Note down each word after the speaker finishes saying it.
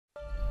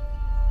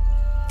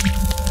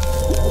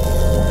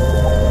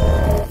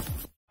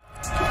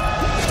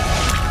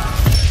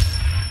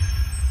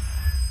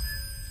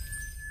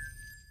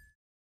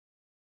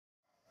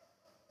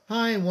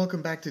Hi and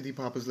welcome back to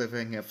Papa's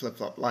Living a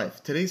Flip-Flop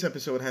Life. Today's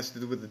episode has to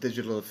do with the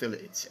digital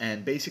affiliates,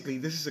 and basically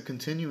this is a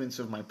continuance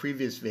of my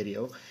previous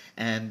video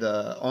and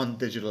on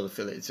digital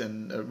affiliates.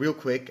 And real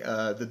quick,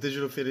 the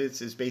digital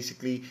affiliates is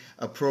basically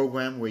a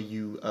program where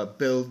you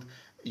build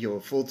your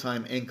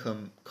full-time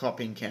income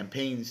copying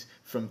campaigns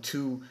from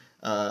two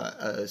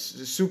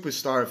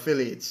superstar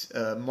affiliates,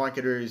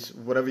 marketers,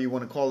 whatever you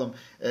want to call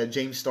them,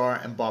 James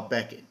Starr and Bob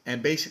Beckett.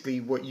 And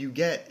basically what you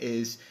get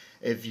is,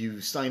 if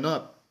you sign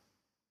up,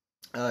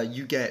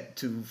 you get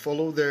to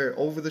follow their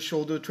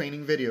over-the-shoulder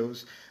training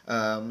videos,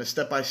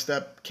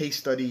 step-by-step case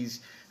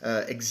studies,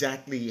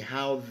 exactly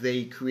how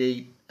they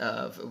create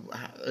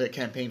a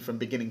campaign from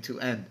beginning to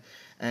end.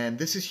 And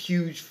this is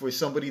huge for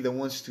somebody that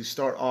wants to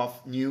start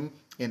off new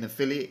in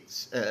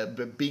affiliates,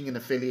 being an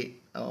affiliate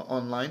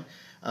online.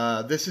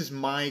 This is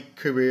my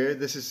career.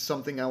 This is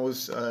something I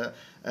was, other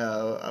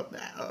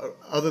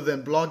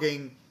than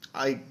blogging,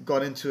 I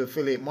got into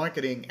affiliate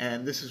marketing,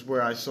 and this is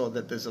where I saw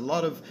that there's a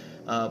lot of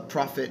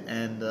profit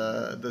and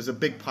there's a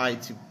big pie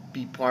to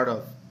be part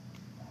of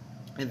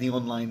in the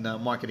online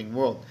marketing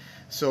world.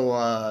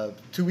 So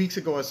 2 weeks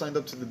ago I signed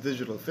up to the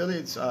digital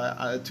affiliates.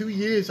 2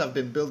 years I've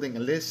been building a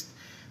list,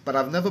 but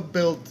I've never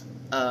built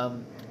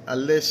a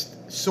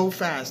list so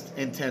fast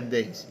in 10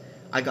 days.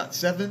 I got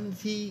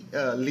 70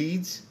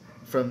 leads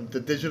from the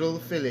digital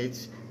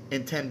affiliates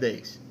in 10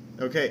 days.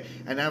 Okay,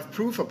 and I have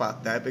proof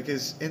about that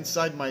because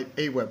inside my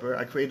Aweber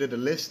I created a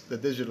list, the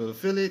digital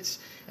affiliates,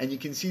 and you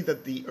can see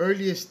that the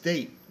earliest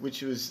date,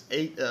 which was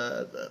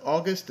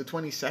August the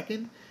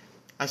 22nd,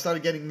 I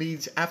started getting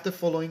leads after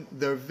following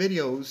their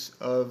videos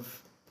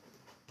of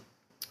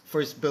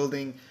first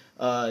building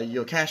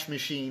your cash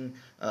machine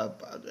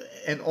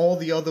and all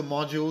the other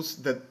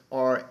modules that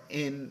are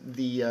in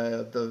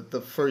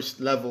the first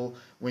level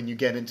when you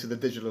get into the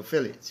digital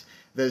affiliates.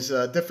 There's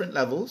different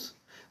levels.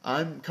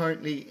 I'm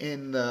currently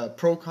in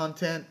pro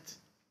content,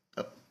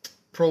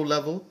 pro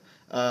level,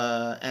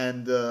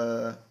 and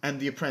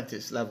the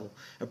apprentice level.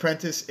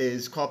 Apprentice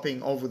is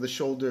copying over the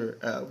shoulder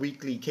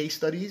weekly case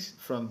studies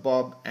from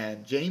Bob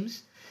and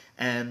James,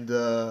 and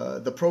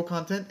the pro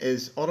content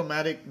is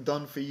automatic,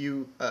 done for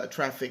you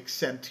traffic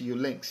sent to your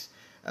links,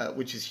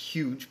 which is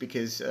huge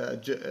because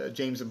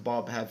James and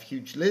Bob have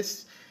huge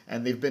lists.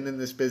 And they've been in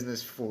this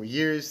business for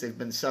years. They've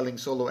been selling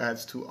solo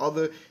ads to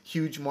other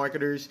huge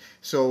marketers.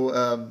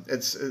 So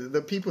it's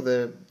the people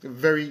that are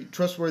very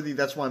trustworthy.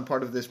 That's why I'm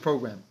part of this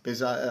program,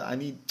 because I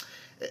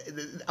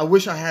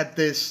wish I had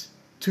this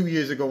 2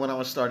 years ago when I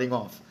was starting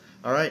off.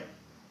 All right.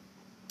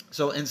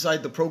 So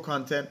inside the pro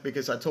content,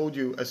 because I told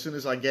you as soon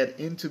as I get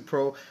into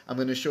pro, I'm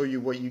going to show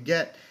you what you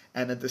get.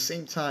 And at the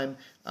same time,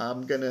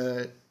 I'm going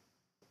to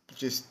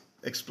just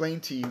explain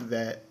to you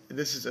that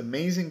this is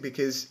amazing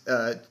because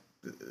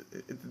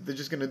they're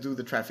just going to do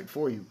the traffic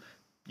for you.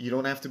 You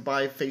don't have to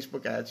buy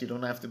Facebook ads. You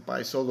don't have to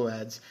buy solo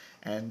ads.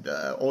 And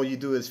all you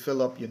do is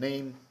fill up your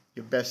name,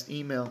 your best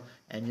email,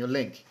 and your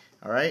link.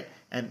 All right?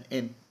 And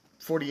in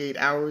 48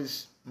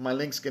 hours, my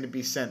link's going to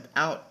be sent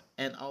out.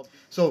 And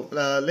So,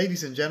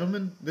 ladies and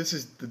gentlemen, this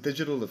is the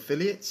Digital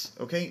Affiliates,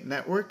 okay,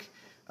 network.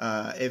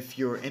 If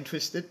you're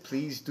interested,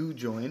 please do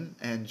join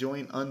and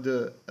join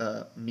under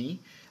me.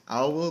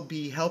 I will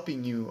be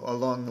helping you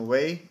along the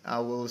way. I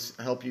will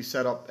help you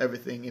set up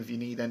everything if you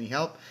need any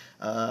help.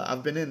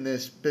 I've been in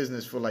this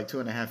business for like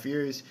 2.5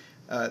 years.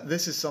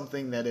 This is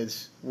something that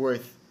is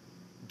worth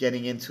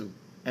getting into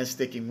and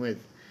sticking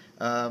with.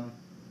 And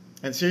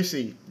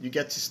seriously, you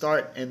get to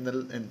start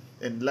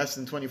in less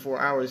than 24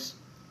 hours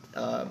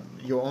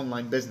your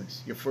online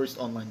business, your first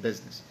online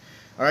business.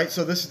 All right,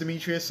 so this is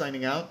Demetrius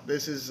signing out.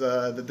 This is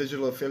the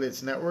Digital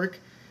Affiliates Network.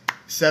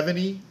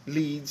 70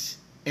 leads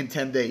in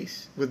 10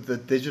 days with the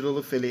Digital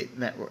Affiliate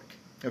Network.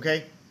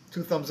 Okay?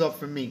 2 thumbs up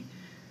from me.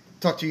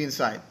 Talk to you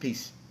inside.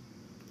 Peace.